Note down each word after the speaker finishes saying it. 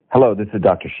Hello, this is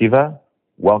Dr. Shiva.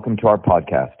 Welcome to our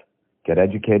podcast, Get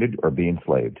Educated or Be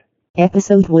Enslaved.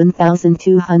 Episode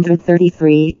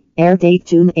 1233, air date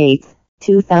June 8,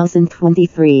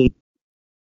 2023.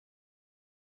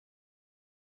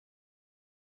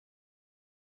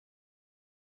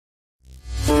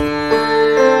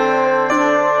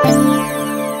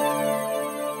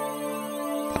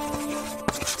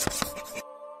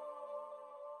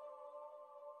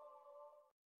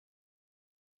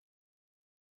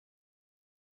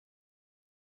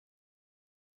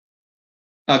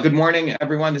 Good morning,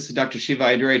 everyone. This is Dr.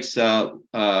 Shiva. It's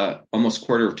almost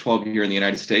 12 here in the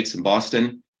United States in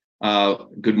Boston.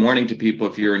 Good morning to people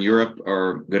if you're in Europe,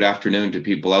 or good afternoon to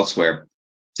people elsewhere.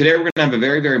 Today, we're going to have a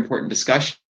very, very important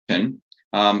discussion.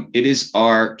 It is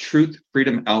our Truth,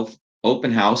 Freedom, Health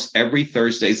open house every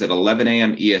Thursdays at 11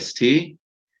 a.m. EST.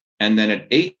 And then at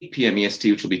 8 p.m. EST,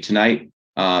 which will be tonight,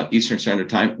 Eastern Standard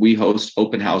Time, we host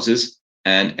open houses.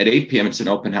 And at 8 p.m., it's an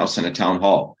open house and a town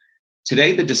hall.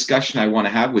 Today, the discussion I want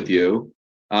to have with you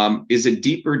is a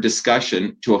deeper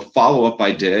discussion to a follow-up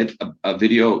I did, a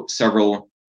video several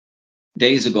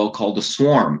days ago called The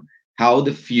Swarm, How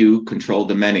the Few Control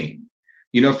the Many.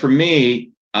 You know, for me,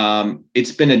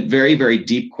 it's been a very, very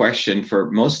deep question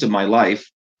for most of my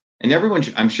life. And everyone,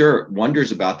 I'm sure,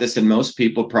 wonders about this. And most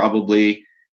people probably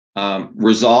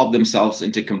resolve themselves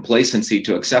into complacency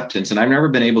to acceptance. And I've never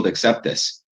been able to accept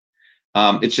this.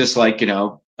 It's just like,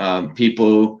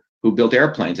 people who built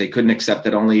airplanes. They couldn't accept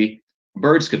that only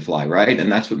birds could fly, right?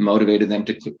 And that's what motivated them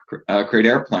to create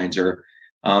airplanes.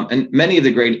 And many of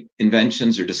the great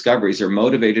inventions or discoveries are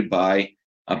motivated by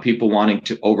people wanting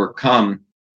to overcome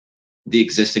the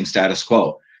existing status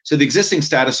quo. So the existing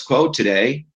status quo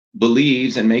today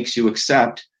believes and makes you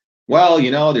accept, well,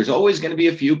 there's always going to be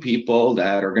a few people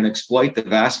that are going to exploit the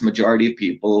vast majority of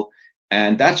people.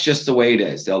 And that's just the way it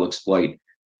is. They'll exploit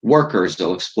workers,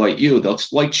 they'll exploit you, they'll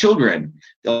exploit children,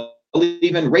 they'll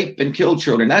even rape and kill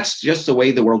children. That's just the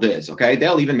way the world is, okay?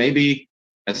 They'll even maybe,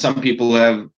 as some people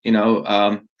have,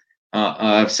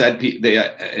 said, they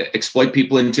exploit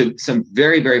people into some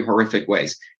very, very horrific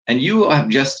ways. And you have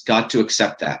just got to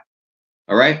accept that,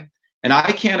 all right? And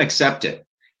I can't accept it.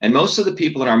 And most of the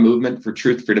people in our movement for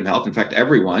truth, freedom, health, in fact,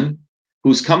 everyone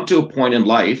who's come to a point in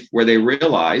life where they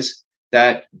realize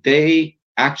that they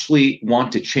actually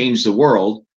want to change the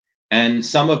world. And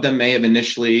some of them may have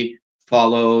initially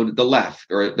followed the left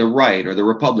or the right or the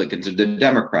Republicans or the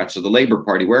Democrats or the Labor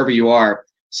Party, wherever you are,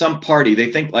 some party.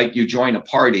 They think like you join a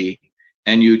party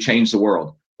and you change the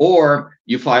world, or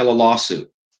you file a lawsuit.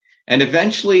 And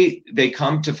eventually they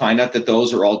come to find out that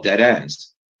those are all dead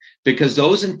ends, because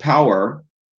those in power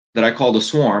that I call the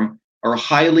swarm are a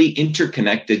highly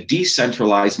interconnected,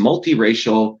 decentralized,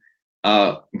 multiracial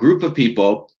group of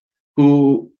people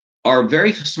who are a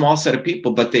very small set of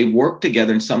people, but they work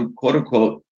together in some quote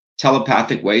unquote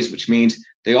telepathic ways, which means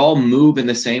they all move in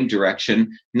the same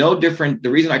direction. No different. The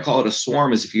reason I call it a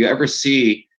swarm is if you ever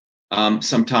see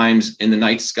sometimes in the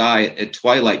night sky at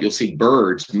twilight, you'll see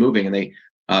birds moving, and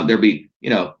there'll be,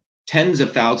 tens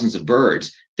of thousands of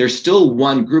birds. They're still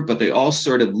one group, but they all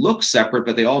sort of look separate,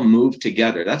 but they all move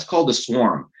together. That's called a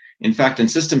swarm. In fact, in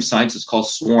systems science, it's called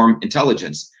swarm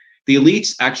intelligence. The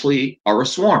elites actually are a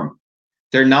swarm.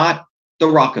 They're not the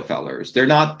Rockefellers. They're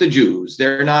not the Jews.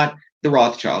 They're not the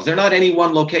Rothschilds. They're not any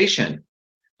one location.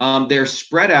 They're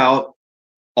spread out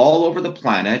all over the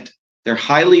planet. They're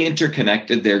highly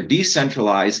interconnected. They're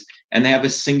decentralized, and they have a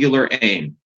singular aim.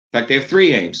 In fact, they have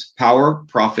three aims: power,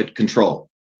 profit, control.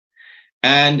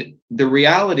 And the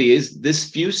reality is this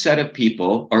few set of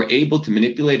people are able to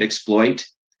manipulate, exploit,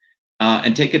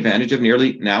 and take advantage of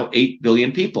nearly now 8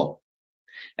 billion people.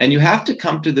 And you have to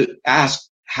come to ask,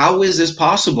 how is this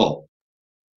possible?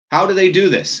 How do they do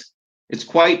this? It's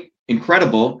quite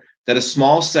incredible that a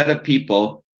small set of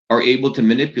people are able to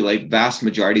manipulate vast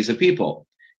majorities of people.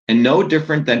 And no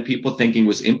different than people thinking it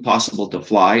was impossible to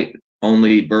fly,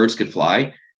 only birds could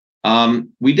fly.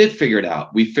 We did figure it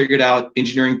out. We figured out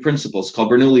engineering principles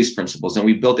called Bernoulli's principles, and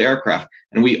we built aircraft,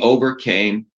 and we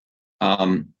overcame,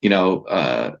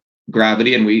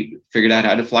 gravity, and we figured out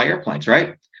how to fly airplanes,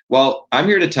 right? Well, I'm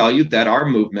here to tell you that our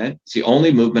movement, it's the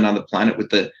only movement on the planet with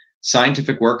the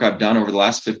scientific work I've done over the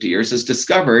last 50 years, has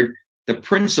discovered the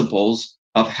principles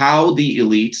of how the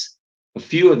elites, a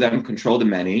few of them, control the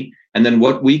many, and then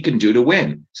what we can do to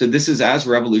win. So this is as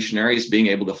revolutionary as being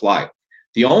able to fly.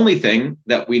 The only thing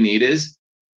that we need is,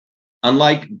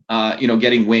 unlike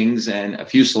getting wings and a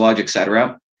fuselage,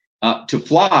 etc., to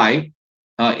fly,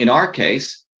 in our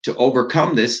case, to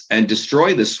overcome this and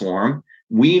destroy the swarm,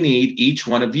 we need each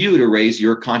one of you to raise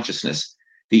your consciousness.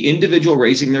 The individual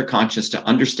raising their consciousness to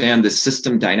understand the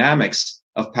system dynamics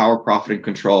of power, profit, and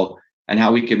control, and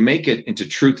how we can make it into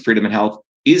truth, freedom, and health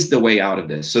is the way out of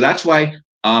this. So that's why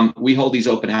we hold these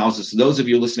open houses. So those of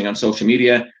you listening on social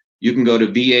media, you can go to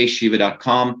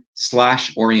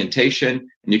vashiva.com/orientation,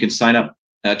 and you can sign up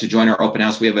to join our open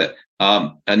house. We have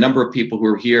a number of people who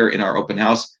are here in our open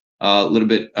house, a little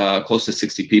bit close to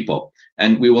 60 people,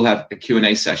 and we will have a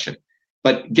Q&A session.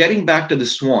 But getting back to the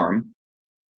swarm,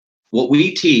 what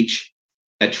we teach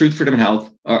at Truth, Freedom, and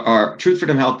Health, our Truth,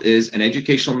 Freedom, Health is an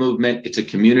educational movement. It's a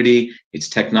community. It's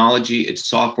technology. It's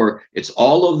software. It's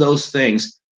all of those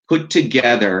things put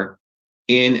together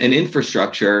in an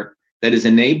infrastructure that is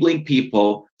enabling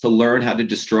people to learn how to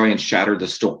destroy and shatter the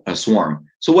swarm.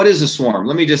 So what is a swarm?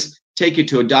 Let me just take you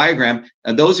to a diagram.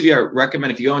 Those of you I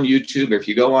recommend, if you go on YouTube or if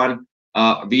you go on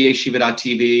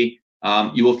vashiva.tv,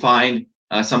 you will find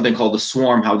something called the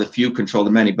swarm, how the few control the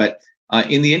many. But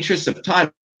in the interest of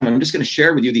time, I'm just going to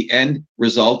share with you the end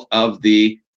result of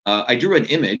the, I drew an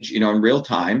image, in real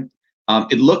time.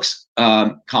 It looks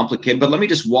complicated, but let me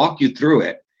just walk you through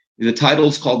it. The title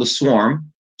is called The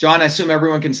Swarm. John, I assume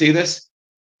everyone can see this,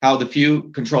 how the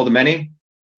few control the many.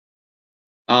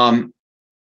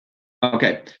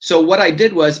 Okay, so what I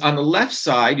did was on the left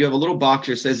side, you have a little box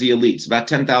that says the elites, about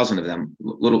 10,000 of them,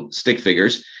 little stick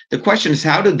figures. The question is,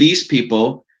 how do these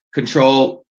people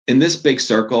control, in this big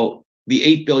circle, the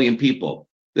 8 billion people,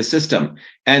 the system?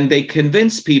 And they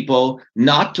convince people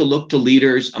not to look to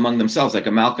leaders among themselves, like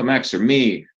a Malcolm X or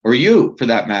me or you, for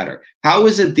that matter. How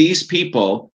is it these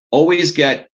people always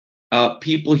get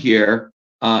people here,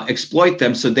 exploit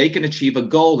them so they can achieve a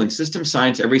goal? In system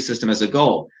science, every system has a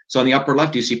goal. So on the upper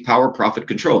left, you see power, profit,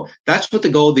 control. That's what the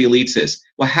goal of the elites is.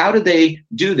 Well, how do they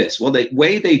do this? Well, the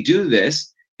way they do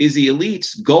this is the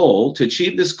elites' goal. To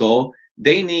achieve this goal,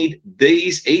 they need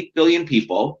these 8 billion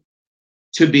people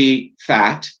to be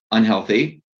fat,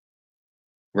 unhealthy,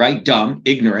 right, dumb,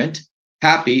 ignorant,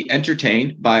 happy,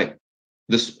 entertained by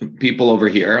the people over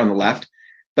here on the left.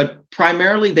 But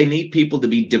primarily, they need people to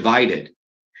be divided.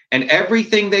 And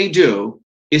everything they do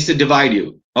is to divide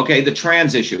you. Okay, the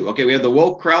trans issue. Okay, we have the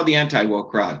woke crowd, the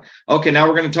anti-woke crowd. Okay, now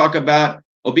we're going to talk about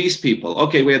obese people.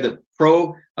 Okay, we have the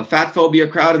fat phobia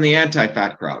crowd and the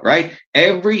anti-fat crowd, right?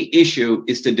 Every issue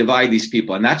is to divide these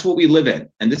people. And that's what we live in.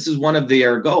 And this is one of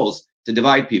their goals, to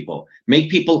divide people, make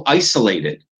people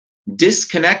isolated,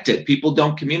 disconnected. People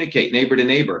don't communicate neighbor to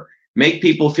neighbor, make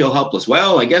people feel helpless.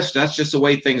 Well, I guess that's just the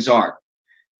way things are.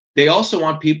 They also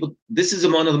want people, this is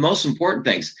one of the most important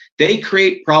things, they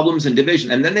create problems and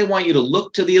division, and then they want you to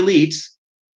look to the elites,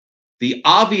 the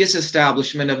obvious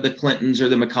establishment of the Clintons or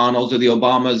the McConnells or the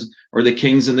Obamas or the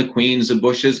Kings and the Queens, the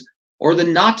Bushes, or the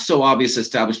not so obvious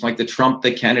establishment like the Trump,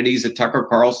 the Kennedys, the Tucker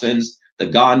Carlsons, the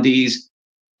Gandhis,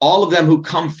 all of them who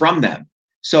come from them.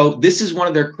 So this is one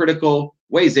of their critical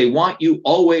ways. They want you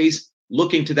always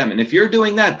looking to them. And if you're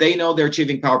doing that, they know they're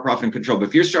achieving power, profit, and control. But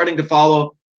if you're starting to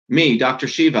follow me, Dr.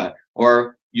 Shiva,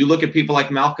 or you look at people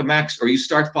like Malcolm X, or you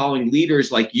start following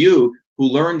leaders like you who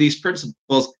learn these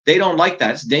principles, they don't like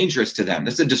that. It's dangerous to them.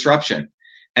 It's a disruption.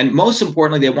 And most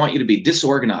importantly, they want you to be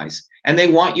disorganized, and they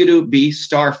want you to be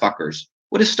star fuckers.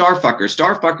 What is star fuckers?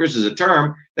 Star fuckers is a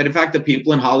term that, in fact, the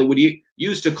people in Hollywood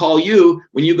use to call you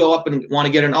when you go up and want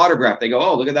to get an autograph. They go,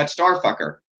 oh, look at that star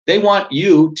fucker. They want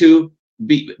you to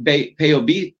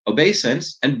pay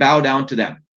obeisance and bow down to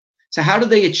them. So how do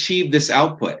they achieve this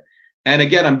output? And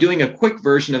again, I'm doing a quick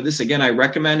version of this. Again, I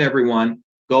recommend everyone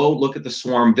go look at the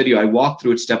swarm video. I walk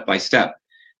through it step by step.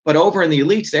 But over in the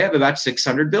elites, they have about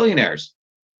 600 billionaires.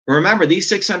 Remember, these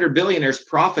 600 billionaires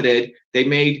profited.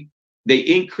 They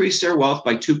increased their wealth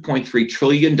by $2.3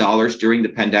 trillion during the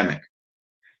pandemic.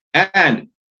 And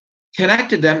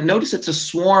connected them, notice it's a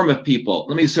swarm of people.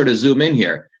 Let me sort of zoom in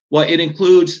here. Well, it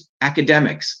includes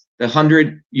academics, the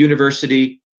 100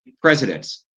 university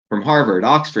presidents from Harvard,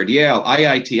 Oxford, Yale,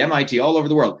 IIT, MIT, all over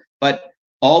the world. But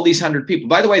all these 100 people,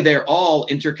 by the way, they're all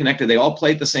interconnected. They all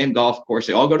play at the same golf course.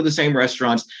 They all go to the same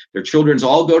restaurants. Their children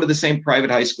all go to the same private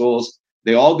high schools.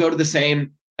 They all go to the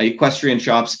same equestrian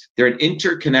shops. They're an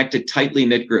interconnected, tightly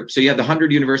knit group. So you have the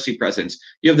 100 university presidents.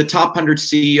 You have the top 100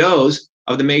 CEOs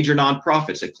of the major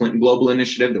nonprofits, the Clinton Global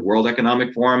Initiative, the World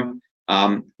Economic Forum.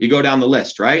 You go down the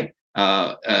list, right?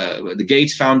 The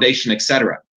Gates Foundation,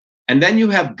 etc. And then you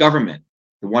have government,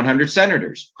 the 100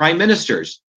 senators, prime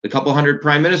ministers, the couple hundred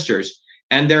prime ministers,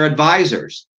 and their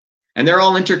advisors. And they're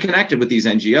all interconnected with these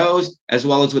NGOs as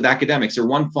well as with academics. They're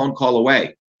one phone call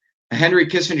away. Henry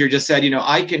Kissinger just said,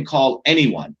 I can call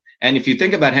anyone. And if you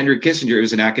think about Henry Kissinger, he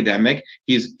was an academic.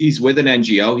 He's with an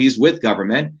NGO. He's with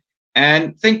government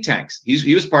and think tanks.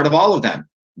 He was part of all of them.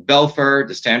 Belfer,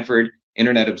 the Stanford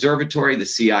Internet Observatory, the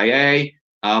CIA,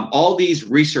 all these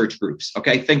research groups,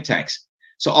 okay, think tanks.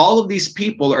 So all of these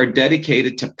people are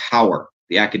dedicated to power,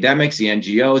 the academics, the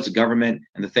NGOs, the government,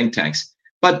 and the think tanks.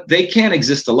 But they can't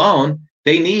exist alone.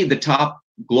 They need the top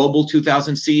global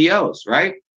 2000 CEOs,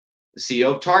 right? The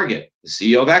CEO of Target, the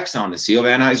CEO of Exxon, the CEO of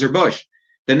Anheuser-Busch.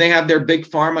 Then they have their big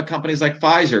pharma companies like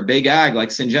Pfizer, big ag like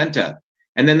Syngenta.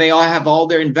 And then they all have all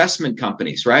their investment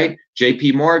companies, right?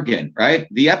 JP Morgan, right?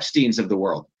 The Epsteins of the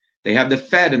world. They have the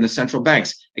Fed and the central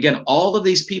banks. Again, all of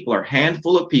these people are a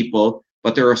handful of people,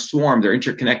 but they're a swarm. They're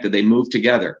interconnected. They move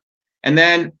together. And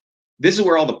then this is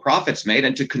where all the profit's made.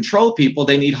 And to control people,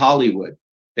 they need Hollywood.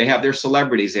 They have their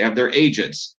celebrities. They have their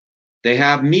agents. They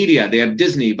have media. They have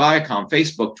Disney, Viacom,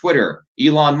 Facebook, Twitter,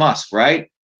 Elon Musk,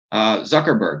 right?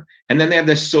 Zuckerberg. And then they have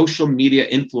the social media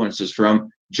influencers from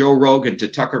Joe Rogan to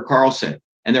Tucker Carlson.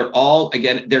 And they're all,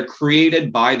 again, they're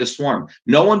created by the swarm.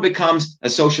 No one becomes a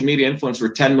social media influencer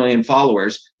with 10 million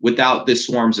followers without this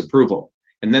swarm's approval.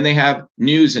 And then they have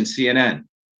news and CNN.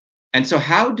 And so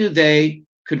how do they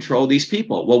control these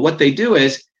people? Well, what they do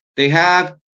is they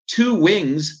have two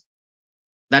wings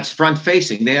that's front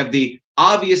facing. They have the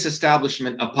obvious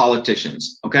establishment of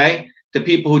politicians, okay? The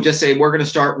people who just say, we're going to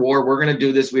start war, we're going to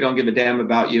do this, we don't give a damn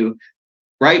about you,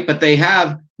 right? But they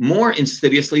have more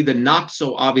insidiously the not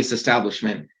so obvious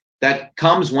establishment that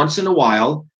comes once in a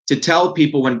while to tell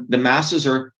people when the masses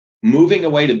are moving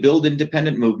away to build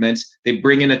independent movements, they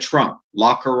bring in a Trump,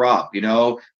 lock her up,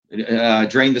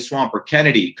 drain the swamp, or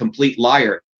Kennedy, complete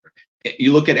liar.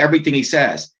 You look at everything he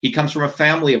says. He comes from a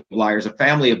family of liars, a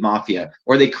family of mafia,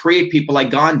 or they create people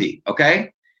like Gandhi,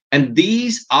 okay? And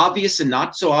these obvious and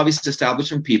not so obvious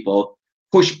establishment people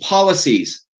push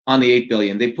policies on the 8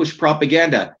 billion. They push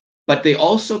propaganda, but they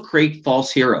also create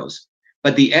false heroes.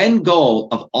 But the end goal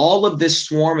of all of this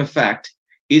swarm effect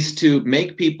is to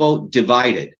make people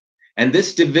divided. And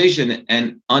this division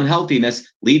and unhealthiness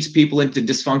leads people into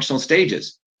dysfunctional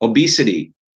stages,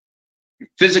 obesity,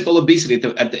 physical obesity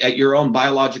at your own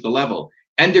biological level,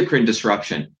 endocrine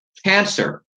disruption,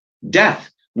 cancer,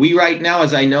 death. We right now,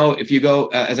 as I know, if you go,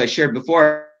 as I shared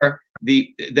before,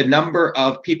 the number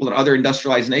of people in other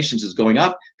industrialized nations is going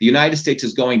up. The United States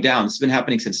is going down. It's been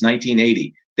happening since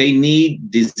 1980. They need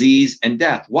disease and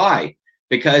death. Why?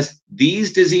 Because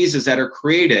these diseases that are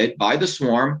created by the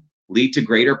swarm lead to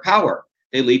greater power.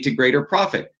 They lead to greater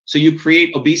profit. So you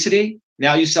create obesity,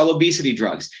 now you sell obesity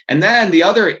drugs. And then the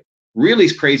other really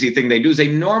crazy thing they do is they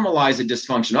normalize a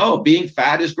dysfunction. Oh, being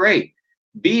fat is great.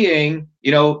 Being,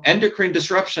 endocrine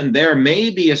disruption, there may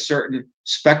be a certain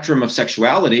spectrum of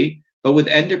sexuality, but with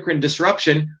endocrine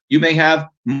disruption, you may have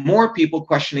more people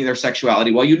questioning their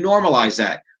sexuality. Well, you normalize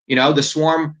that. The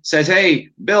swarm says, hey,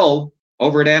 Bill,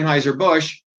 over at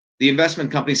Anheuser-Busch, the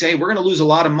investment company say, hey, we're going to lose a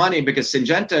lot of money because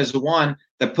Syngenta is the one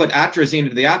that put atrazine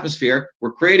into the atmosphere.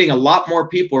 We're creating a lot more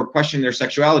people who are questioning their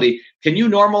sexuality. Can you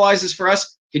normalize this for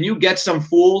us? Can you get some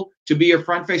fool to be your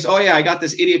front face? Oh, yeah, I got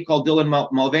this idiot called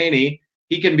Dylan Mulvaney.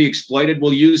 He can be exploited.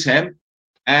 We'll use him.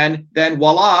 And then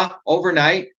voila,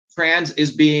 overnight, trans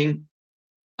is being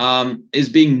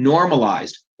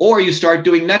normalized. Or you start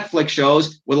doing Netflix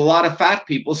shows with a lot of fat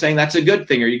people saying that's a good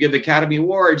thing, or you give Academy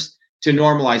Awards to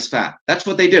normalize fat. That's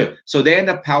what they do. So they end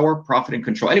up power, profit, and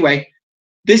control. Anyway,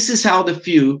 this is how the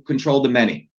few control the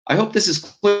many. I hope this is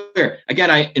clear.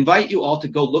 Again, I invite you all to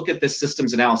go look at this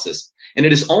systems analysis. And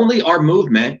it is only our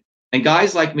movement and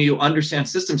guys like me who understand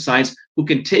system science who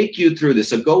can take you through this.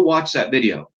 So go watch that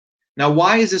video. Now,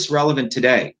 why is this relevant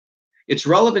today? It's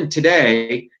relevant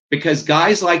today because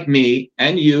guys like me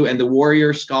and you and the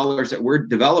warrior scholars that we're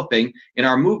developing in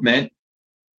our movement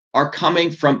are coming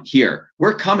from here.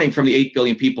 We're coming from the 8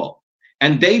 billion people.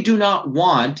 And they do not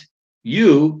want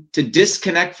you to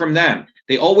disconnect from them.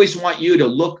 They always want you to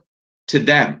look to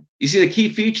them. You see, the key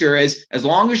feature is as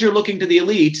long as you're looking to the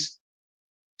elites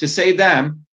to save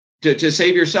them, to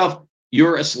save yourself,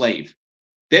 you're a slave.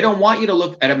 They don't want you to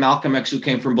look at a Malcolm X who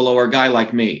came from below or a guy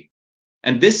like me.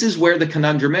 And this is where the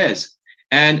conundrum is.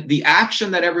 And the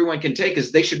action that everyone can take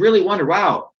is they should really wonder,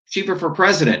 wow, Shiva for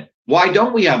president. Why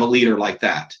don't we have a leader like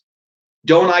that?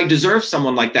 Don't I deserve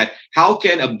someone like that? How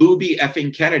can a booby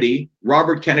effing Kennedy,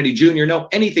 Robert Kennedy Jr., know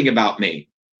anything about me?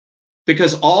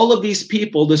 Because all of these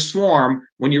people, the swarm,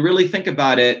 when you really think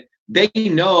about it, they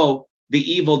know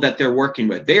the evil that they're working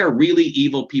with. They are really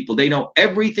evil people. They know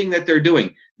everything that they're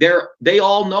doing. They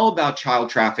all know about child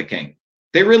trafficking.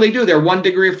 They really do. They're 1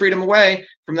 degree of freedom away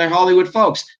from their Hollywood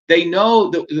folks. They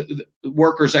know the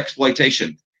workers'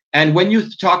 exploitation. And when you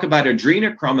talk about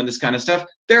adrenochrome and this kind of stuff,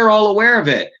 they're all aware of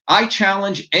it. I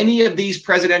challenge any of these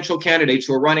presidential candidates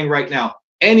who are running right now,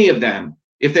 any of them,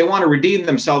 if they want to redeem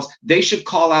themselves, they should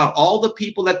call out all the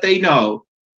people that they know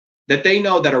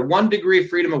that are 1 degree of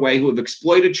freedom away, who have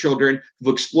exploited children,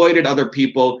 who've exploited other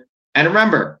people, And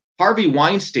remember, Harvey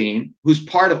Weinstein, who's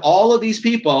part of all of these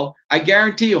people, I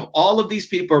guarantee you, all of these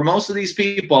people, or most of these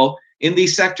people in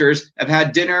these sectors, have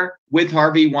had dinner with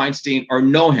Harvey Weinstein or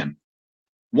know him.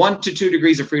 1 to 2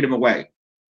 degrees of freedom away.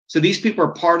 So these people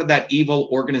are part of that evil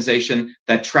organization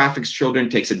that traffics children,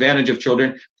 takes advantage of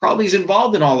children, probably is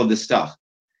involved in all of this stuff.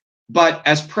 But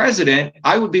as president,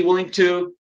 I would be willing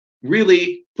to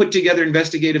really put together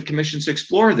investigative commissions to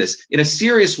explore this in a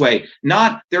serious way.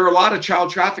 Not, there are a lot of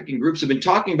child trafficking groups have been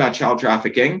talking about child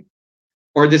trafficking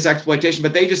or this exploitation,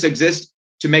 but they just exist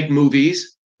to make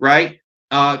movies, right?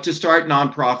 To start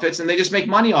nonprofits, and they just make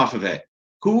money off of it.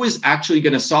 Who is actually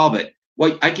going to solve it?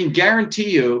 Well, I can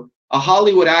guarantee you a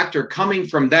Hollywood actor coming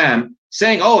from them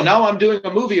saying, oh, now I'm doing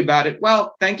a movie about it.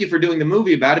 Well, thank you for doing the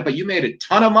movie about it, but you made a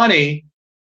ton of money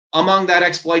among that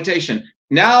exploitation.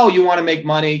 Now you want to make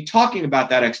money talking about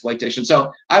that exploitation.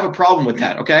 So I have a problem with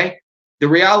that, okay? The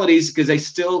reality is because they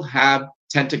still have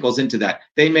tentacles into that.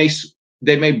 They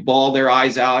may bawl their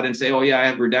eyes out and say, oh yeah, I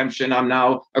have redemption, I'm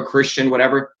now a Christian,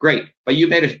 whatever. Great, but you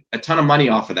made a ton of money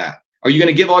off of that. Are you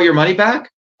going to give all your money back?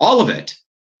 All of it.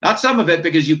 Not some of it,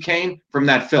 because you came from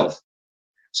that filth.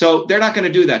 So they're not going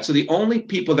to do that. So the only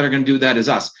people that are going to do that is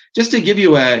us. Just to give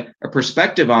you a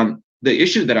perspective on the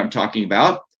issue that I'm talking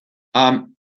about,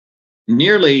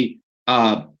 nearly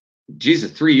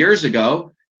 3 years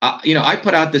ago, I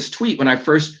put out this tweet when I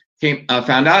first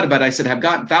found out about it. I said, I've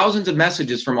gotten thousands of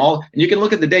messages from all, and you can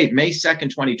look at the date, May 2nd,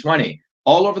 2020,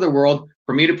 all over the world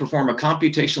for me to perform a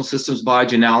computational systems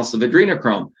biology analysis of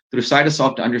adrenochrome through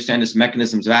cytosol to understand its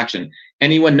mechanisms of action.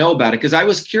 Anyone know about it? Because I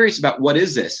was curious about what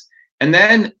is this? And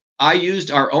then I used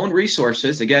our own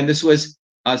resources. Again, this was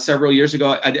several years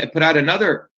ago. I put out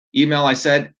another email. I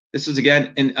said, this was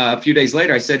again in a few days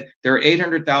later. I said, there are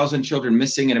 800,000 children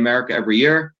missing in America every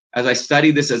year. As I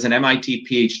study this as an MIT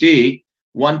PhD,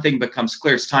 one thing becomes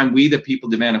clear. It's time we, the people,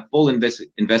 demand a full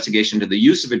investigation into the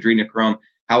use of adrenochrome,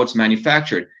 how it's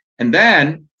manufactured. And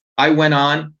then I went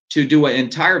on to do an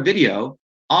entire video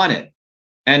on it.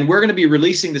 And we're going to be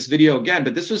releasing this video again,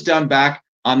 but this was done back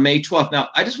on May 12th. Now,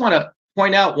 I just want to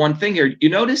point out one thing here. You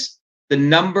notice the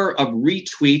number of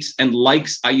retweets and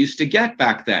likes I used to get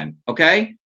back then,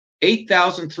 okay?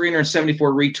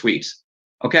 8,374 retweets,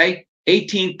 okay?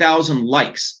 18,000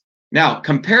 likes. Now,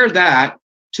 compare that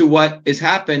to what has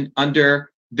happened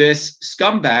under this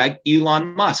scumbag,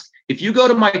 Elon Musk. If you go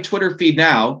to my Twitter feed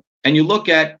now and you look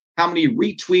at how many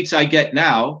retweets I get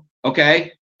now,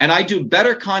 okay? And I do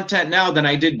better content now than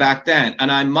I did back then.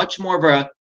 And I'm much more of a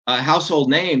household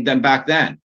name than back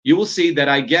then. You will see that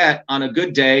I get, on a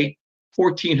good day,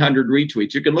 1,400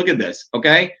 retweets. You can look at this,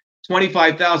 okay?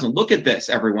 25,000. Look at this,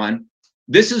 everyone.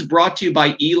 This is brought to you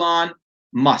by Elon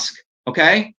Musk,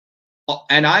 okay?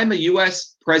 And I'm a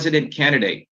US president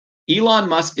candidate. Elon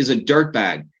Musk is a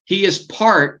dirtbag. He is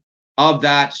part of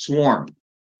that swarm.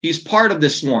 He's part of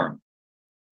this swarm.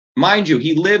 Mind you,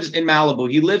 he lives in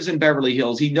Malibu. He lives in Beverly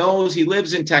Hills. He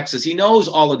lives in Texas. He knows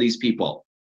all of these people.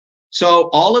 So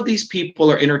all of these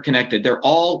people are interconnected. They're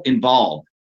all involved.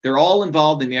 They're all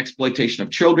involved in the exploitation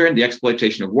of children, the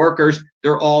exploitation of workers.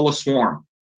 They're all a swarm.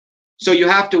 So you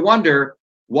have to wonder,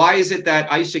 why is it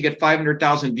that I used to get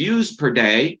 500,000 views per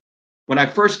day when I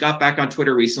first got back on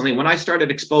Twitter recently? When I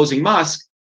started exposing Musk,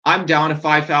 I'm down to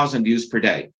 5,000 views per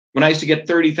day. When I used to get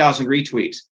 30,000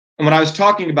 retweets. And when I was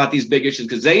talking about these big issues,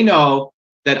 because they know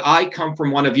that I come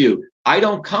from one of you. I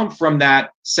don't come from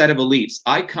that set of elites.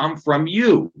 I come from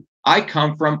you. I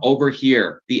come from over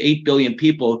here, the 8 billion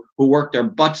people who work their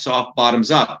butts off bottoms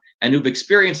up and who've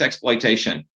experienced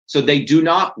exploitation. So they do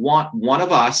not want one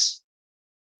of us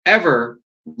ever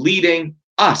leading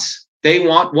us. They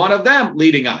want one of them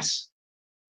leading us.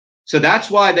 So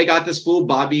that's why they got this fool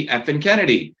Bobby effing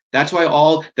Kennedy. That's why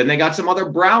then they got some other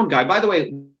brown guy. By the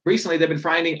way, recently they've been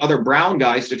finding other brown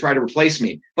guys to try to replace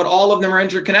me, but all of them are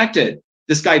interconnected.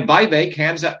 This guy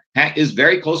Vivek is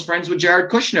very close friends with Jared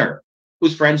Kushner,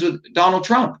 who's friends with Donald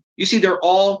Trump. You see, they're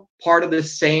all part of the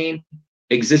same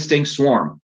existing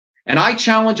swarm. And I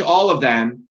challenge all of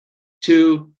them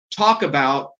to talk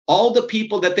about all the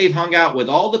people that they've hung out with,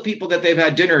 all the people that they've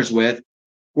had dinners with,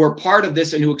 who are part of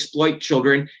this and who exploit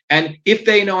children. And if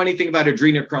they know anything about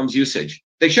adrenochrome's usage,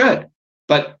 they should.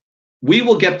 But we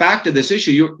will get back to this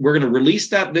issue. We're going to release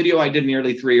that video I did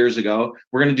nearly 3 years ago.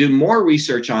 We're going to do more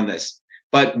research on this.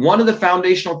 But one of the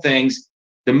foundational things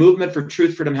the movement for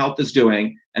Truth, Freedom, Health is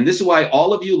doing, and this is why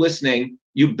all of you listening,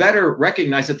 you better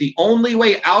recognize that the only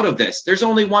way out of this, there's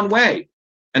only one way.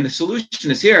 And the solution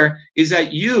is here, is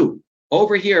that you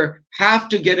over here have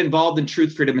to get involved in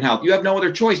Truth, Freedom, and Health. You have no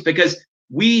other choice, because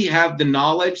we have the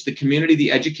knowledge, the community,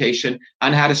 the education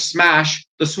on how to smash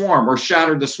the swarm or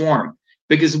shatter the swarm,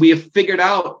 because we have figured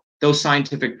out those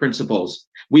scientific principles.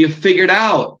 We have figured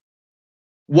out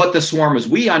what the swarm is.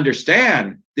 We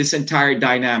understand this entire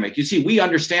dynamic. You see, we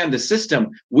understand the system.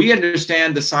 We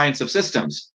understand the science of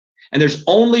systems. And there's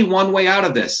only one way out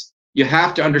of this. You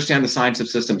have to understand the science of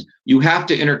systems. You have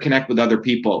to interconnect with other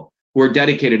people who are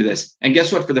dedicated to this. And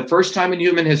guess what? For the first time in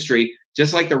human history,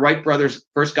 just like the Wright brothers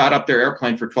first got up their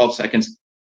airplane for 12 seconds,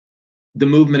 the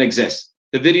movement exists.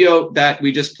 The video that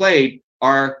we just played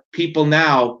are people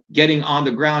now getting on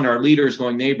the ground, our leaders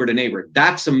going neighbor to neighbor.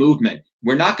 That's a movement.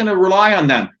 We're not going to rely on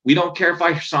them. We don't care if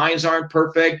our signs aren't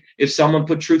perfect. If someone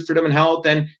put truth, freedom, and health,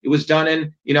 and it was done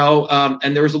in,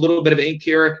 and there was a little bit of ink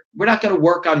here. We're not going to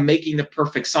work on making the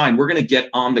perfect sign. We're going to get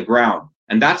on the ground.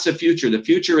 And that's the future. The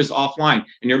future is offline.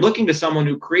 And you're looking to someone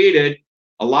who created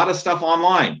a lot of stuff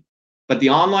online. But the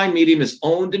online medium is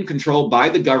owned and controlled by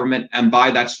the government and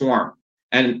by that swarm.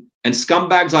 And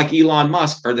scumbags like Elon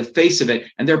Musk are the face of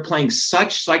it. And they're playing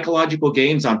such psychological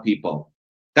games on people.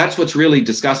 That's what's really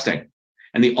disgusting.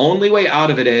 And the only way out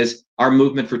of it is our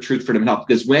movement for truth, freedom, and health.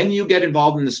 Because when you get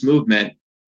involved in this movement,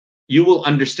 you will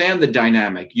understand the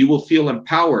dynamic. You will feel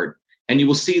empowered. And you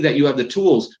will see that you have the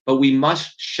tools. But we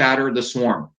must shatter the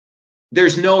swarm.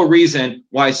 There's no reason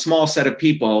why a small set of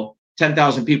people,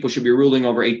 10,000 people, should be ruling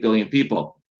over 8 billion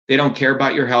people. They don't care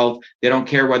about your health. They don't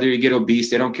care whether you get obese.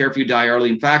 They don't care if you die early.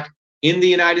 In fact, in the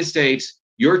United States,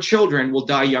 your children will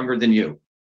die younger than you.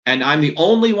 And I'm the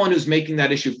only one who's making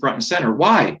that issue front and center.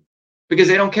 Why? Because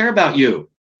they don't care about you.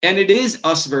 And it is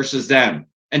us versus them.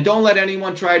 And don't let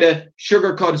anyone try to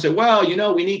sugarcoat and say, well,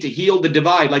 we need to heal the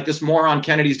divide like this moron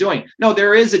Kennedy's doing. No,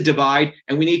 there is a divide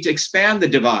and we need to expand the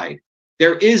divide.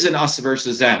 There is an us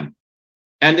versus them.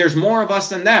 And there's more of us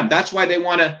than them. That's why they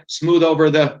want to smooth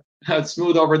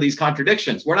over these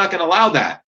contradictions. We're not going to allow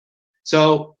that.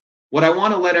 So what I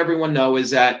want to let everyone know is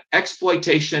that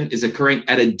exploitation is occurring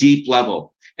at a deep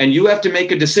level. And you have to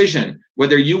make a decision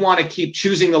whether you want to keep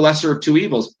choosing the lesser of two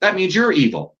evils. That means you're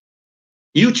evil.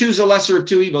 You choose the lesser of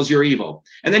two evils, you're evil.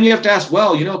 And then you have to ask,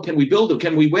 well, can we build it?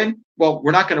 Can we win? Well,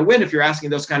 we're not going to win if you're asking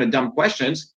those kind of dumb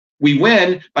questions. We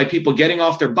win by people getting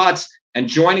off their butts and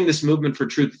joining this movement for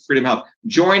truth, freedom, health,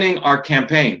 joining our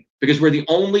campaign, because we're the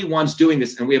only ones doing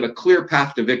this. And we have a clear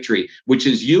path to victory, which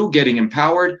is you getting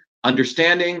empowered,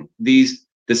 understanding this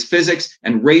physics,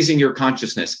 and raising your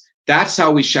consciousness. That's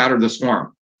how we shatter the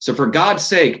swarm. So for God's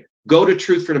sake, go to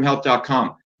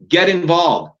truthfreedomhealth.com. Get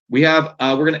involved. We're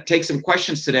going to take some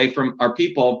questions today from our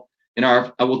people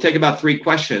we'll take about 3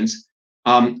 questions,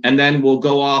 and then we'll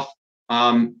go off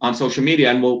on social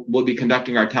media, and we'll be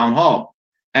conducting our town hall.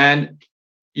 And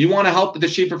you want to help with the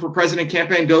Shiva for President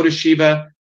campaign, go to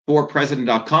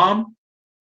shivaforpresident.com.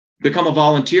 Become a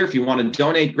volunteer. If you want to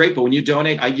donate, great. But when you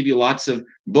donate, I give you lots of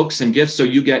books and gifts so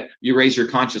you raise your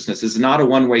consciousness. It's not a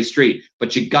one-way street,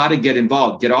 but you got to get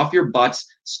involved. Get off your butts.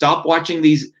 Stop watching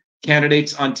these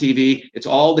candidates on TV. It's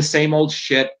all the same old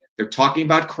shit. They're talking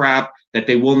about crap that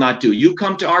they will not do. You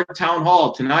come to our town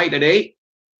hall tonight at 8.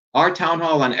 Our town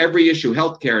hall on every issue: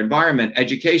 healthcare, environment,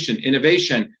 education,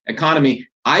 innovation, economy.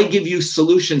 I give you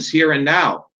solutions here and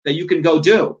now that you can go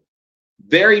do.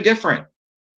 Very different.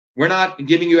 We're not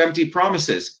giving you empty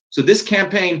promises. So this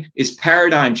campaign is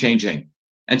paradigm changing.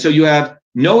 And so you have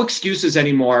no excuses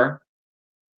anymore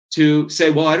to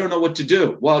say, well, I don't know what to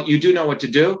do. Well, you do know what to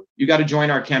do. You got to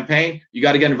join our campaign. You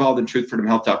got to get involved in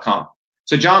truthfreedomhealth.com.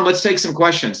 So John, let's take some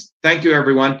questions. Thank you,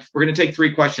 everyone. We're going to take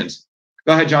 3 questions.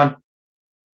 Go ahead, John.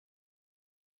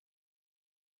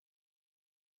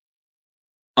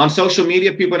 On social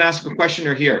media, people can ask a question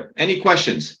or here. Any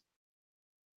questions?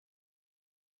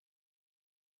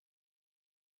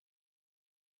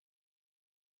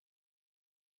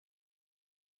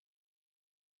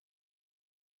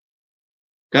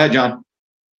 Go ahead, John.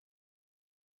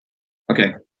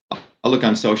 Okay. I'll look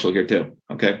on social here too.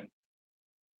 Okay.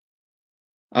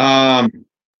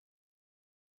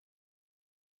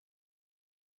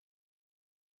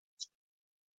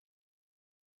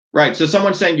 Right. So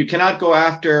someone's saying you cannot go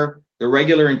after the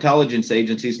regular intelligence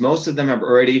agencies. Most of them have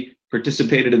already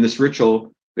participated in this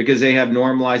ritual because they have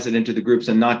normalized it into the groups,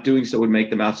 and not doing so would make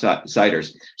them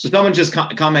outsiders. So someone's just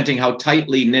commenting how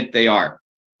tightly knit they are.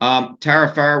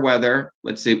 Tara Fairweather,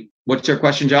 let's see. What's your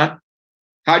question, John?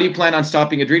 How do you plan on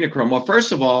stopping adrenochrome? Well,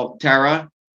 first of all, Tara,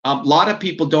 a lot of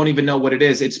people don't even know what it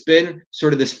is. It's been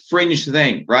sort of this fringe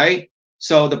thing, right?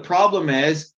 So the problem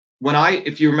is,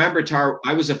 if you remember, Tara,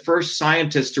 I was the first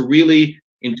scientist to really,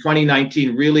 in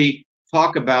 2019, really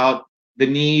talk about the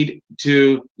need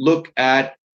to look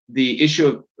at the issue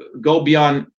of go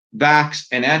beyond vax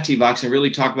and anti-vax and really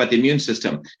talk about the immune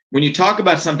system. When you talk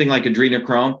about something like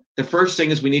adrenochrome, the first thing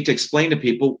is we need to explain to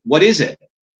people, what is it?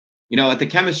 at the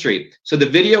chemistry. So the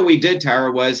video we did,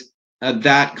 Tara, was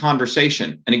that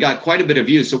conversation, and it got quite a bit of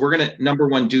views. So we're going to, number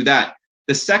one, do that.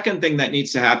 The second thing that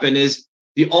needs to happen is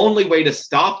the only way to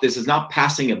stop this is not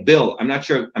passing a bill. I'm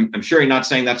sure you're not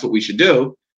saying that's what we should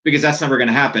do, because that's never going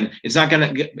to happen. It's not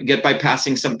going to get by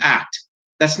passing some act.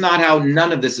 That's not how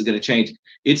none of this is going to change.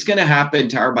 It's going to happen,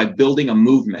 Tara, by building a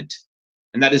movement.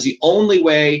 And that is the only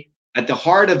way. At the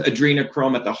heart of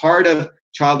adrenochrome, at the heart of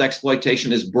child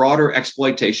exploitation, is broader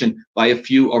exploitation by a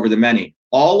few over the many.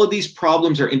 All of these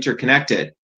problems are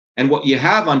interconnected. And what you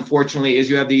have, unfortunately, is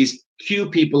you have these few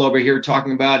people over here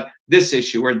talking about this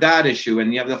issue or that issue,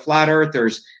 and you have the flat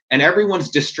earthers, and everyone's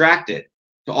distracted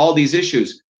to all these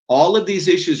issues. All of these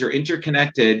issues are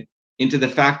interconnected into the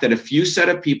fact that a few set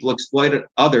of people exploited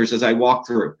others, as I walk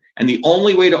through. And the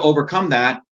only way to overcome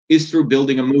that is through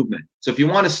building a movement. So if you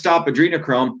want to stop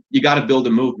adrenochrome, you got to build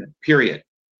a movement, period.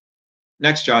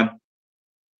 Next, John.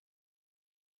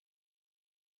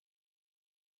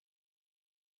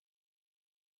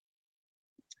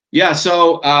 Yeah,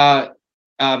 so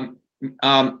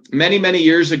many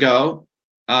years ago,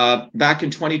 back in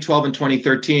 2012 and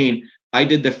 2013, I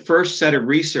did the first set of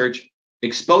research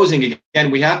exposing,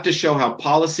 again, we have to show how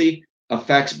policy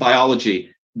affects biology.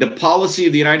 The policy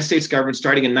of the United States government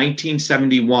starting in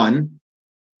 1970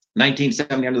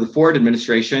 under the Ford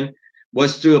administration,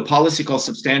 was through a policy called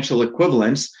substantial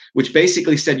equivalence, which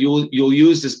basically said you'll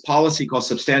use this policy called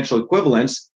substantial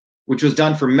equivalence, which was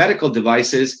done for medical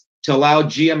devices to allow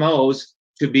GMOs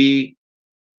to be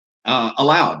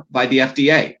allowed by the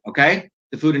FDA, okay?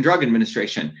 The Food and Drug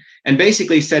Administration. And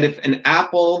basically said if a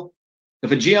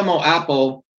GMO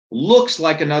apple looks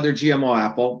like another GMO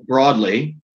apple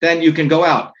broadly, then you can go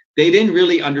out. They didn't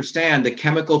really understand the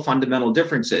chemical fundamental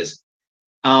differences.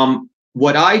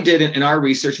 What I did in our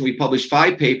research, and we published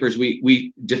 5 papers,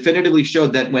 we definitively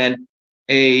showed that when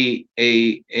a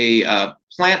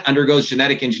plant undergoes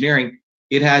genetic engineering,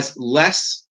 it has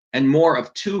less and more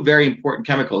of 2 very important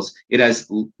chemicals. It has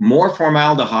more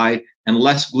formaldehyde and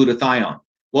less glutathione.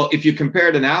 Well, if you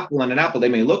compared an apple and an apple, they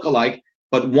may look alike,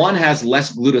 but one has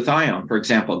less glutathione, for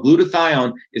example.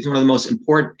 Glutathione is one of the most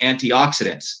important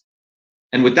antioxidants.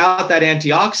 And without that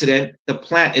antioxidant, the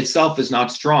plant itself is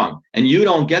not strong, and you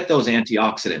don't get those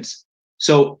antioxidants.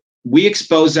 So we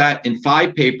exposed that in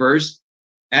 5 papers.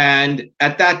 And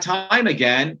at that time,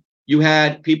 again, you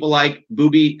had people like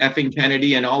Booby effing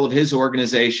Kennedy and all of his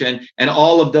organization and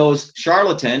all of those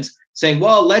charlatans saying,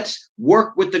 well, let's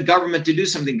work with the government to do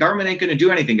something. Government ain't going to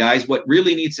do anything, guys. What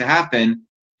really needs to happen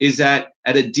is that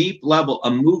at a deep level, a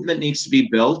movement needs to be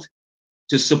built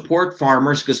to support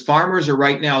farmers, because farmers are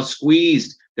right now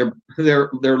squeezed. They're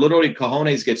literally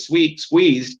cojones get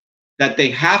squeezed, that they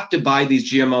have to buy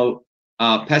these GMO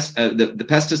the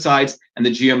pesticides and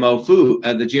the GMO food,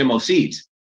 the GMO seeds.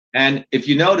 And if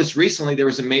you notice, recently there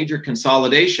was a major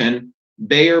consolidation.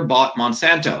 Bayer bought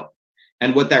Monsanto,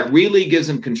 and what that really gives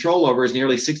them control over is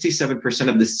nearly 67%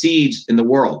 of the seeds in the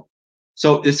world.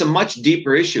 So it's a much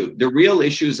deeper issue. The real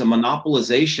issue is a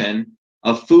monopolization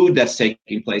of food that's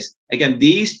taking place. Again,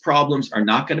 these problems are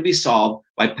not going to be solved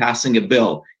by passing a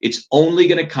bill. It's only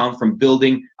going to come from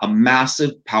building a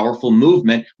massive, powerful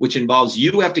movement, which involves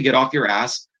you have to get off your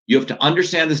ass. You have to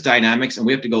understand this dynamics, and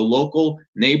we have to go local,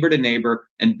 neighbor to neighbor,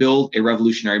 and build a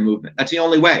revolutionary movement. That's the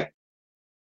only way.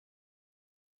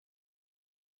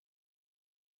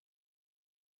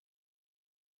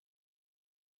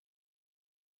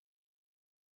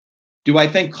 Do I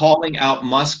think calling out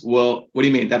Musk will, what do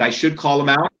you mean, that I should call him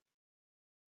out?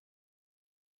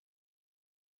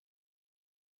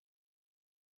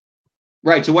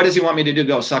 Right, so what does he want me to do?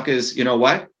 Go suck his, you know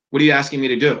what? What are you asking me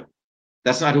to do?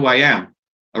 That's not who I am,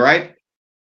 all right?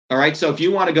 All right, so if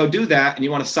you want to go do that and you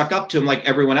want to suck up to him like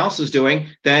everyone else is doing,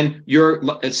 then your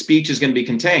speech is going to be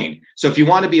contained. So if you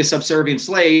want to be a subservient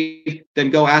slave,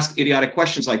 then go ask idiotic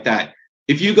questions like that.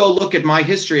 If you go look at my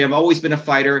history, I've always been a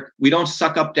fighter. We don't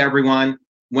suck up to everyone.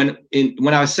 When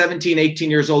I was 17,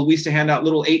 18 years old, we used to hand out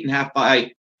little 8.5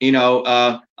 by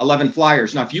 11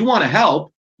 flyers. Now, if you want to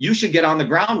help, you should get on the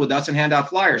ground with us and hand out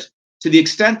flyers. To the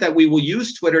extent that we will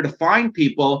use Twitter to find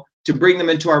people to bring them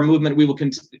into our movement, we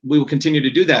will continue to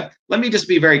do that. Let me just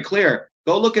be very clear.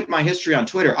 Go look at my history on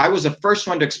Twitter. I was the first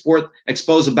one to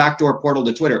expose a backdoor portal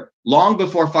to Twitter, long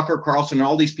before Fucker Carlson and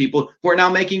all these people who are now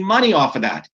making money off of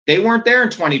that. They weren't there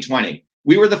in 2020.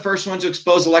 We were the first ones to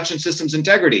expose election systems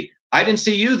integrity. I didn't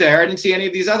see you there. I didn't see any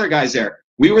of these other guys there.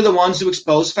 We were the ones who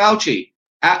exposed Fauci.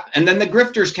 And then the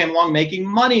grifters came along making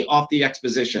money off the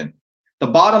exposition. The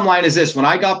bottom line is this. When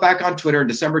I got back on Twitter in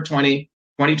December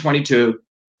 2022,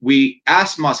 we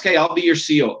asked Musk, hey, I'll be your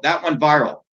CEO. That went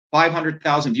viral,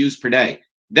 500,000 views per day.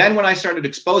 Then when I started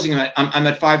exposing him, I'm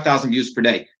at 5,000 views per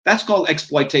day. That's called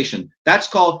exploitation. That's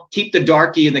called keep the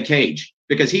darkie in the cage,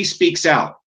 because he speaks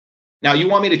out. Now, you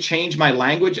want me to change my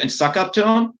language and suck up to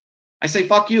him? I say,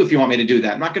 fuck you if you want me to do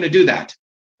that. I'm not going to do that.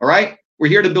 All right? We're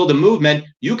here to build a movement.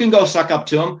 You can go suck up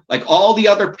to him like all the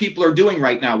other people are doing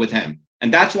right now with him.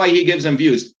 And that's why he gives them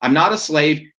views. I'm not a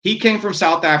slave. He came from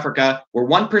South Africa, where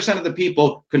 1% of the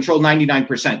people control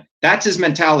 99%. That's his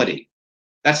mentality.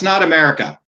 That's not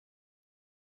America.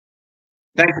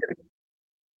 Thank you.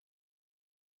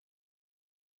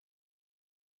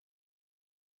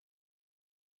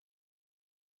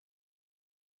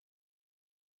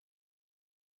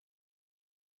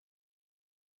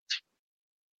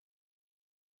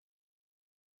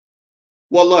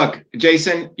 Well, look,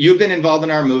 Jason, you've been involved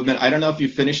in our movement. I don't know if you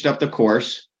finished up the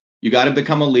course. You got to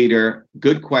become a leader.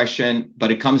 Good question,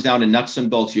 but it comes down to nuts and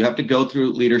bolts. You have to go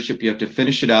through leadership. You have to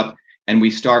finish it up, and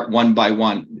we start one by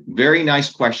one. Very nice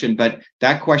question, but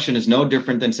that question is no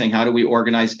different than saying, how do we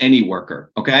organize any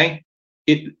worker? Okay.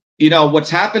 What's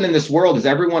happened in this world is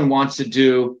everyone wants to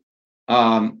do,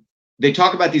 they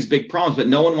talk about these big problems, but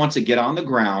no one wants to get on the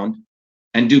ground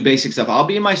and do basic stuff. I'll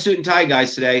be in my suit and tie,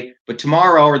 guys, today, but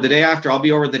tomorrow or the day after, I'll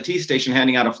be over at the tea station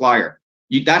handing out a flyer.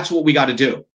 That's what we got to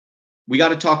do. We got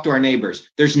to talk to our neighbors.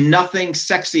 There's nothing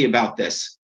sexy about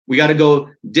this. We got to go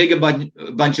dig a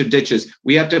bunch of ditches.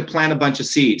 We have to plant a bunch of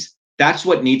seeds. That's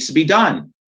what needs to be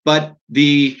done. But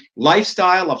the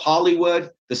lifestyle of Hollywood,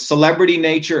 the celebrity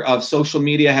nature of social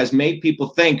media has made people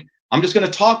think, I'm just going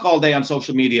to talk all day on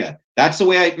social media. That's the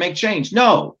way I make change.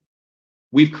 No,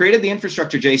 we've created the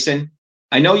infrastructure, Jason.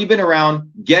 I know you've been around.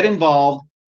 Get involved.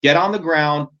 Get on the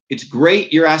ground. It's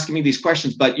great you're asking me these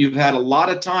questions, but you've had a lot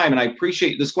of time, and I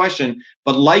appreciate this question.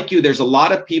 But like you, there's a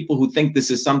lot of people who think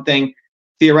this is something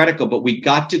theoretical, but we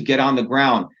got to get on the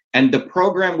ground. And the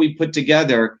program we put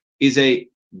together is a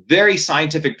very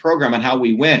scientific program on how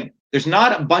we win. There's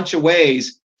not a bunch of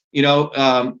ways,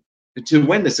 to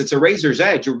win this. It's a razor's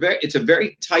edge. It's a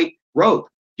very tight rope.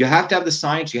 You have to have the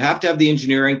science. You have to have the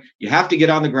engineering. You have to get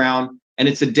on the ground. And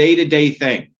it's a day-to-day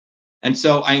thing. And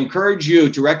so I encourage you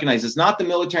to recognize it's not the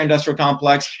military-industrial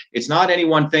complex. It's not any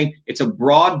one thing. It's a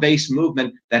broad-based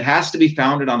movement that has to be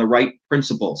founded on the right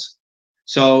principles.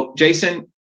 So, Jason,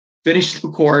 finish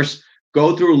the course.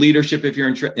 Go through leadership if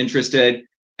you're interested,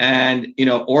 and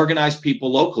organize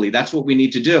people locally. That's what we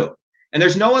need to do. And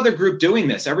there's no other group doing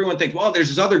this. Everyone thinks, well, there's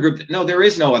this other group. No, there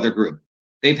is no other group.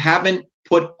 They haven't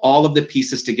put all of the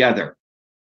pieces together.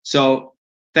 So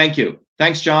thank you.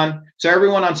 Thanks, John. So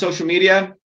everyone on social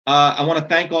media, I want to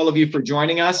thank all of you for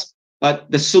joining us. But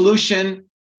the solution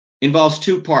involves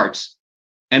two parts,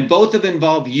 and both of them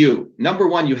involve you. Number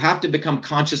one, you have to become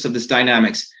conscious of this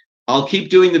dynamics. I'll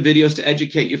keep doing the videos to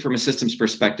educate you from a systems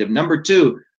perspective. Number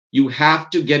two, you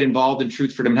have to get involved in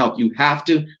Truth, Freedom, Help. You have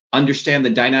to understand the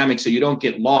dynamics so you don't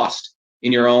get lost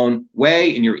in your own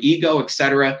way, in your ego,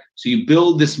 etc. So you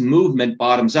build this movement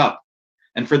bottoms up.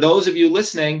 And for those of you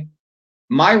listening,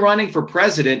 my running for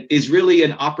president is really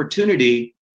an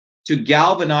opportunity to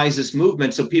galvanize this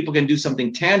movement so people can do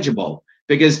something tangible.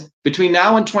 Because between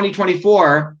now and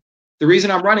 2024, the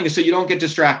reason I'm running is so you don't get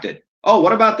distracted. Oh,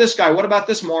 what about this guy? What about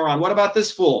this moron? What about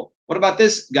this fool? What about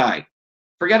this guy?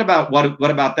 Forget about what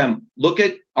about them. Look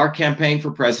at our campaign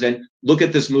for president. Look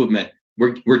at this movement.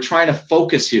 We're trying to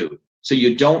focus you so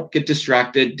you don't get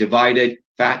distracted, divided,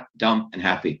 fat, dumb, and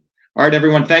happy. All right,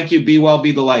 everyone. Thank you. Be well,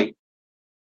 be the light.